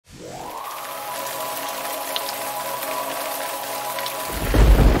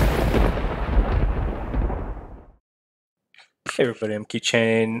Hey everybody, I'm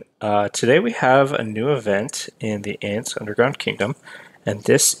Keychain. Today we have a new event in the Ants Underground Kingdom, and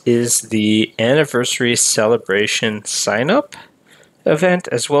this is the Anniversary Celebration Sign-Up event,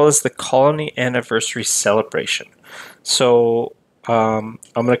 as well as the Colony Anniversary Celebration. So I'm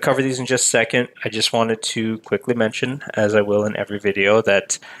going to cover these in just a second. I just wanted to quickly mention, as I will in every video,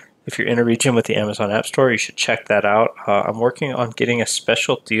 that if you're in a region with the Amazon App Store, you should check that out. I'm working on getting a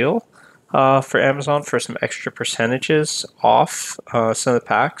special deal for Amazon for some extra percentages off some of the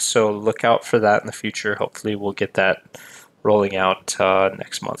packs. So look out for that in the future. Hopefully we'll get that rolling out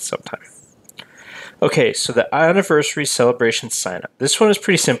next month sometime. Okay, so the anniversary celebration sign up. This one is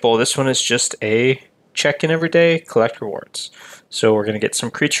pretty simple. This one is just a check-in every day, collect rewards. So we're going to get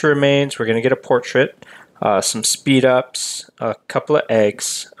some creature remains. We're going to get a portrait, some speed ups, a couple of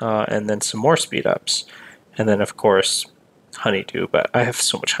eggs, and then some more speed ups. And then of course, honeydew, but I have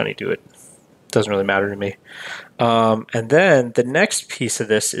so much honeydew it doesn't really matter to me. And then the next piece of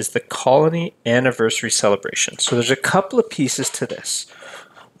this is the Colony Anniversary Celebration. So there's a couple of pieces to this.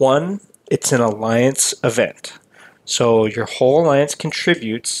 One, it's an alliance event. So your whole alliance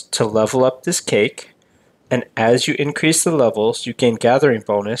contributes to level up this cake, and as you increase the levels, you gain gathering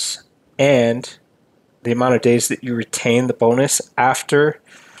bonus, and the amount of days that you retain the bonus after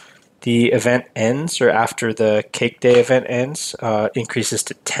the event ends, or after the cake day event ends, increases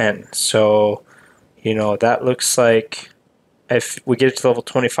to 10. So, you know, that looks like if we get it to level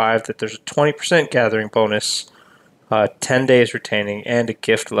 25, that there's a 20% gathering bonus, 10 days retaining, and a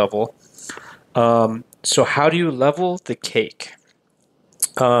gift level. So how do you level the cake?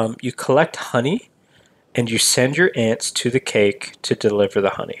 You collect honey, and you send your ants to the cake to deliver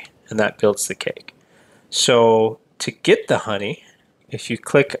the honey, and that builds the cake. So to get the honey, if you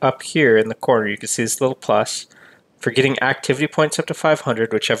click up here in the corner, you can see this little plus. For getting activity points up to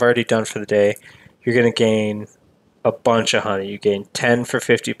 500, which I've already done for the day, you're going to gain a bunch of honey. You gain 10 for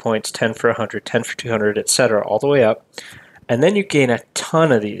 50 points, 10 for 100, 10 for 200, etc., all the way up. And then you gain a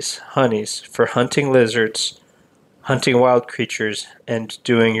ton of these honeys for hunting lizards, hunting wild creatures, and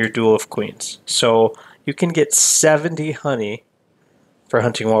doing your Duel of Queens. So you can get 70 honey for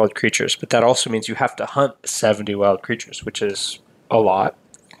hunting wild creatures, but that also means you have to hunt 70 wild creatures, which is a lot.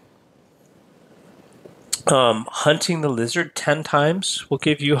 Hunting the lizard 10 times will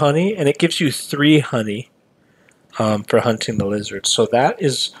give you honey, and it gives you 3 honey for hunting the lizard. So that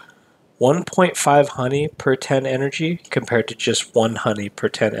is 1.5 honey per 10 energy compared to just 1 honey per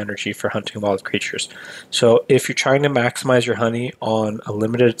 10 energy for hunting wild creatures. So if you're trying to maximize your honey on a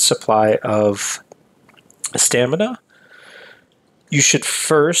limited supply of stamina, you should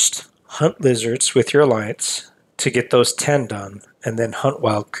first hunt lizards with your alliance to get those 10 done, and then hunt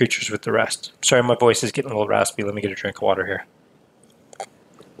wild creatures with the rest. Sorry, my voice is getting a little raspy. Let me get a drink of water here.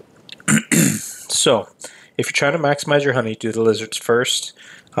 So, if you're trying to maximize your honey, do the lizards first.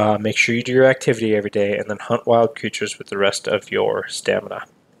 Make sure you do your activity every day, and then hunt wild creatures with the rest of your stamina.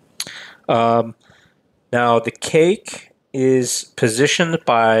 Now, the cake is positioned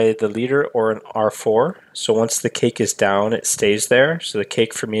by the leader or an R4. So once the cake is down, it stays there. So the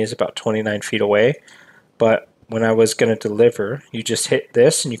cake for me is about 29 feet away. But when I was going to deliver, you just hit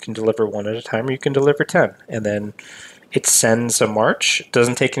this and you can deliver 1 at a time, or you can deliver 10. And then it sends a march. It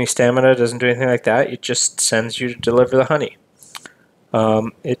doesn't take any stamina, doesn't do anything like that. It just sends you to deliver the honey.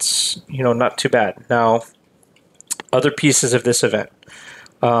 It's, you know, not too bad. Now, other pieces of this event.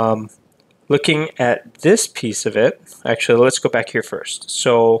 Looking at this piece of it, actually, let's go back here first.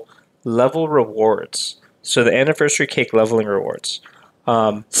 So, level rewards. So the anniversary cake leveling rewards.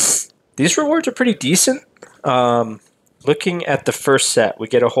 These rewards are pretty decent. Looking at the first set, we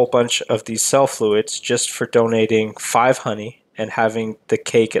get a whole bunch of these cell fluids just for donating 5 honey and having the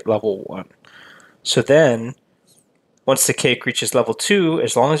cake at level 1. So then, once the cake reaches level 2,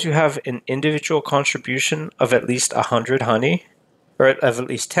 as long as you have an individual contribution of at least 100 honey, or of at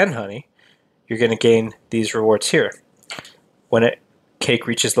least 10 honey, you're going to gain these rewards here. When cake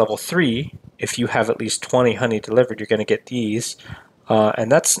reaches level 3, if you have at least 20 honey delivered, you're going to get these.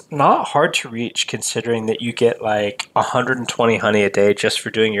 And that's not hard to reach, considering that you get like 120 honey a day just for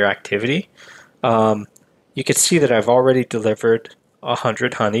doing your activity. You can see that I've already delivered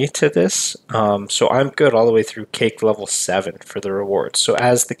 100 honey to this. So I'm good all the way through cake level 7 for the rewards. So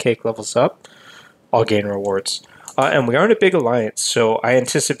as the cake levels up, I'll gain rewards. And we aren't a big alliance, so I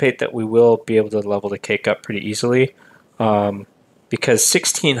anticipate that we will be able to level the cake up pretty easily. Because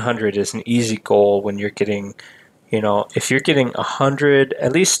 1600 is an easy goal when you're getting, you know, if you're getting 100,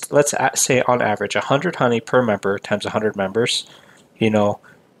 at least let's say on average 100 honey per member times 100 members, you know,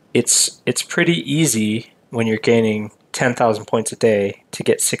 it's pretty easy when you're gaining 10,000 points a day to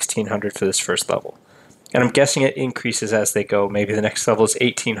get 1600 for this first level. And I'm guessing it increases as they go. Maybe the next level is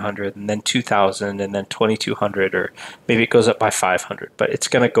 1800 and then 2000 and then 2200, or maybe it goes up by 500, but it's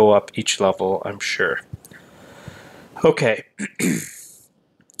going to go up each level, I'm sure. Okay.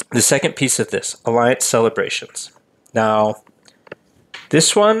 The second piece of this, Alliance Celebrations. Now,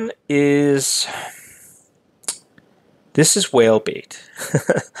 this is whale bait.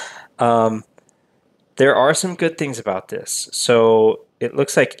 There are some good things about this. So it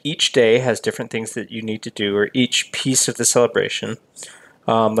looks like each day has different things that you need to do, or each piece of the celebration.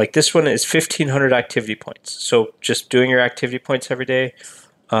 Like this one is 1,500 activity points. So just doing your activity points every day,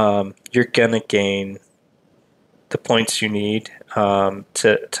 you're gonna gain the points you need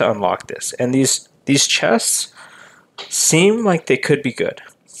to unlock this. And these chests seem like they could be good,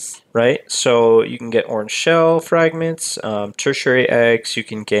 right? So you can get orange shell fragments, tertiary eggs. You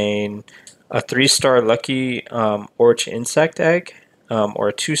can gain a 3-star lucky orange insect egg, or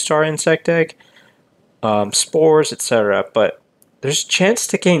a 2-star insect egg, spores, etc. But there's a chance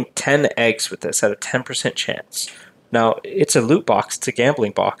to gain 10 eggs with this at a 10% chance. Now, it's a loot box, it's a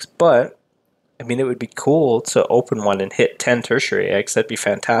gambling box, but I mean, it would be cool to open one and hit 10 tertiary eggs. That'd be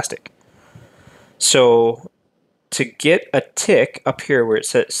fantastic. So to get a tick up here where it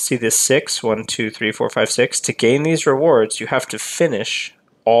says, see this 6, 1, 2, 3, 4, 5, 6, to gain these rewards, you have to finish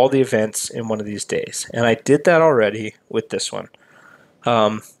all the events in one of these days. And I did that already with this one.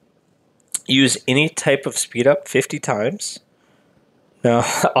 Use any type of speed up 50 times. Now,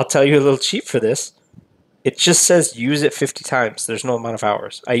 I'll tell you a little cheat for this. It just says use it 50 times. There's no amount of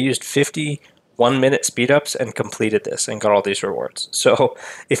hours. I used 50 1-minute speed ups and completed this and got all these rewards. So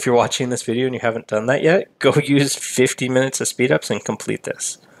if you're watching this video and you haven't done that yet, go use 50 minutes of speed ups and complete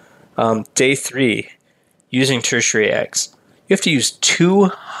this. Day 3, using tertiary eggs. You have to use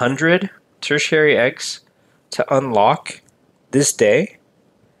 200 tertiary eggs to unlock this day.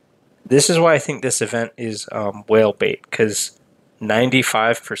 This is why I think this event is whale bait, because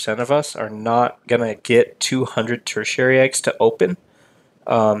 95% of us are not going to get 200 tertiary eggs to open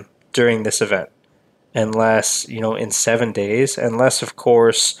during this event, unless, in 7 days, unless, of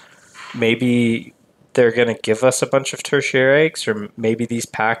course, maybe they're going to give us a bunch of tertiary eggs, or maybe these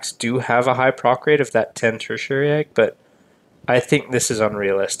packs do have a high proc rate of that 10 tertiary egg, but I think this is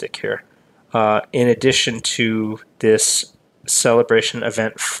unrealistic here. In addition to this celebration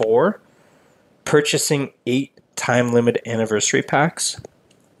event 4, purchasing 8 time limit anniversary packs,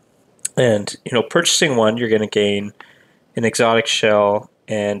 and purchasing 1, you're going to gain an exotic shell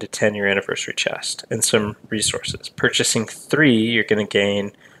and a 10-year anniversary chest and some resources. Purchasing 3, you're going to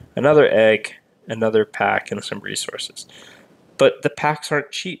gain another egg, another pack, and some resources. But the packs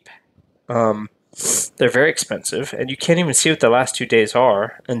aren't cheap. They're very expensive, and you can't even see what the last 2 days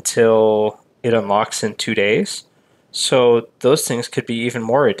are until it unlocks in 2 days. So those things could be even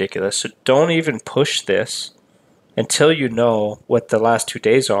more ridiculous. So don't even push this until you know what the last 2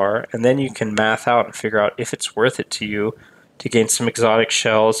 days are, and then you can math out and figure out if it's worth it to you to gain some exotic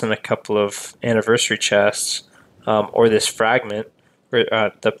shells and a couple of anniversary chests, or this fragment, or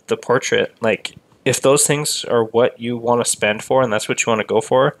the portrait. Like, if those things are what you want to spend for and that's what you want to go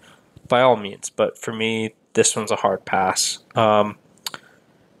for, by all means. But for me, this one's a hard pass. And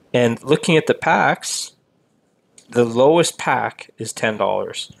looking at the packs, the lowest pack is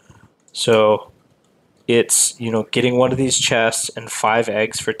 $10. So it's, getting one of these chests and 5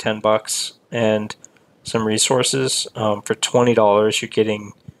 eggs for $10 and some resources. For $20, you're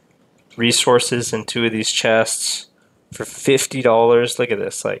getting resources in 2 of these chests. For $50, look at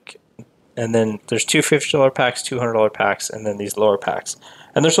this, and then there's 2 $50 packs, $200 packs, and then these lower packs.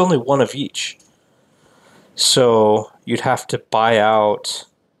 And there's only 1 of each. So you'd have to buy out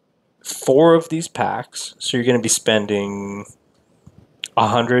 4 of these packs. So you're going to be spending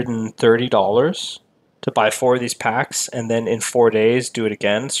 $130 to buy 4 of these packs, and then in 4 days do it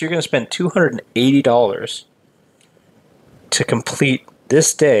again. So you're going to spend $280 to complete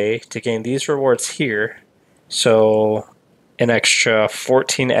this day to gain these rewards here. So an extra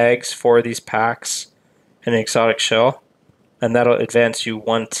 14 eggs, 4 of these packs, and an exotic shell. And that'll advance you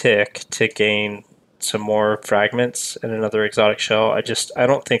 1 tick to gain some more fragments and another exotic shell. I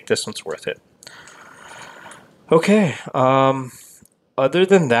don't think this one's worth it. Okay. Other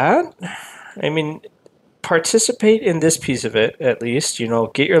than that, I mean, participate in this piece of it at least.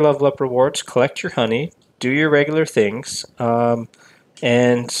 Get your level up rewards, collect your honey, do your regular things,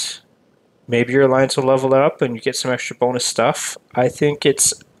 and maybe your alliance will level up and you get some extra bonus stuff. I think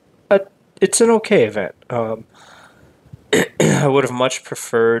it's an okay event. I would have much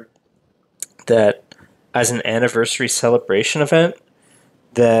preferred that as an anniversary celebration event,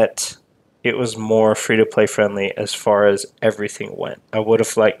 that it was more free-to-play friendly as far as everything went. I would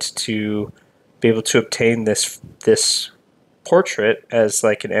have liked to be able to obtain this portrait as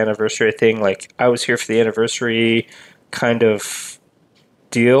like an anniversary thing. Like I was here for the anniversary kind of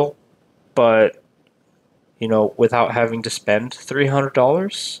deal, but you know, without having to spend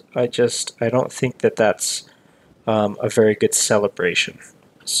 $300, I don't think that that's a very good celebration.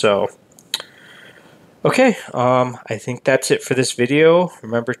 So, okay, I think that's it for this video.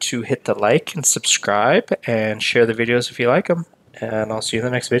 Remember to hit the like and subscribe and share the videos if you like them. And I'll see you in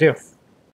the next video.